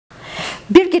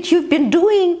Birgit, you've been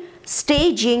doing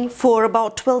staging for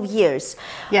about 12 years.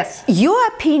 Yes. Your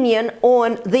opinion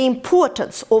on the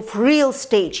importance of real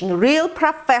staging, real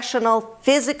professional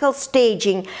physical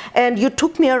staging, and you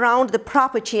took me around the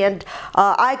property, and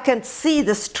I can see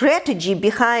the strategy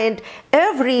behind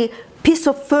every piece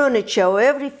of furniture, or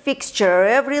every fixture, or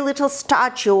every little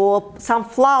statue, or some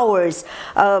flowers.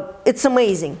 It's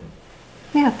amazing.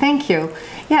 Yeah, thank you.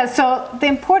 Yeah, so the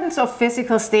importance of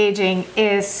physical staging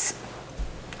is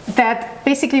that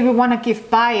basically we want to give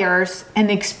buyers an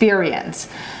experience.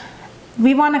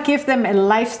 We want to give them a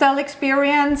lifestyle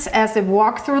experience as they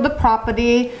walk through the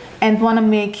property and want to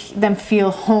make them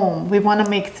feel home. We want to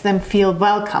make them feel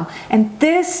welcome. And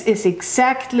this is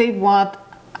exactly what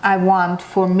I want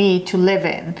for me to live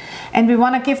in. And we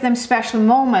want to give them special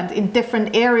moments in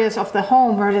different areas of the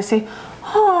home where they say,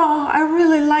 oh, I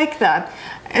really like that.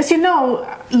 As you know,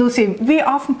 Lucy, we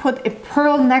often put a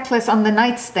pearl necklace on the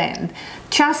nightstand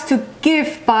just to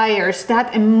give buyers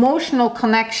that emotional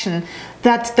connection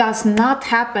that does not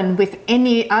happen with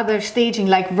any other staging,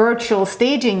 like virtual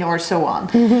staging or so on.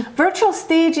 Mm-hmm. Virtual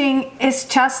staging is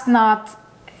just not,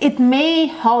 it may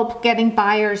help getting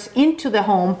buyers into the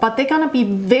home, but they're going to be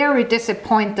very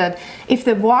disappointed if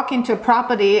they walk into a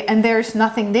property and there's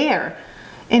nothing there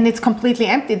and it's completely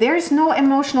empty. There is no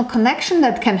emotional connection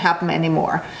that can happen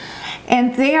anymore.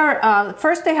 And they are,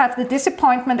 first they have the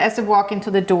disappointment as they walk into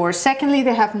the door. Secondly,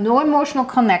 they have no emotional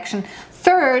connection.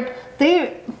 Third,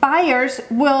 buyers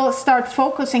will start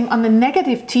focusing on the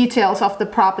negative details of the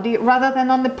property rather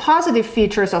than on the positive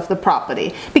features of the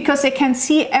property, because they can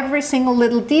see every single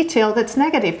little detail that's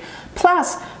negative.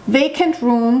 Plus, vacant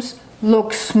rooms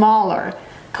look smaller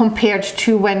compared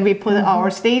to when we put our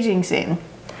stagings in.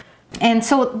 And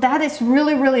so that is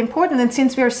really, really important. And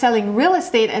since we are selling real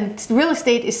estate and real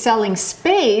estate is selling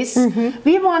space,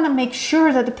 we want to make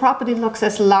sure that the property looks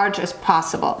as large as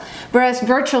possible. Whereas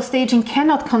virtual staging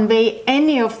cannot convey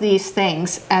any of these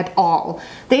things at all.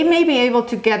 They may be able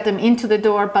to get them into the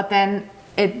door, but then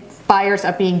buyers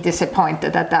are being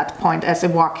disappointed at that point as they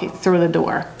walk through the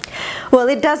door. Well,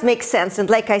 it does make sense. And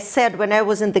like I said, when I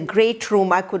was in the great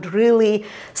room, I could really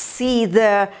see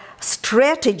the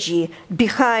strategy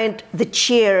behind the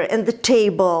chair and the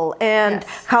table and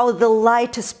how the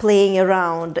light is playing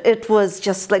around. It was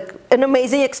just like an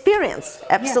amazing experience.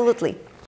 Absolutely. Yeah.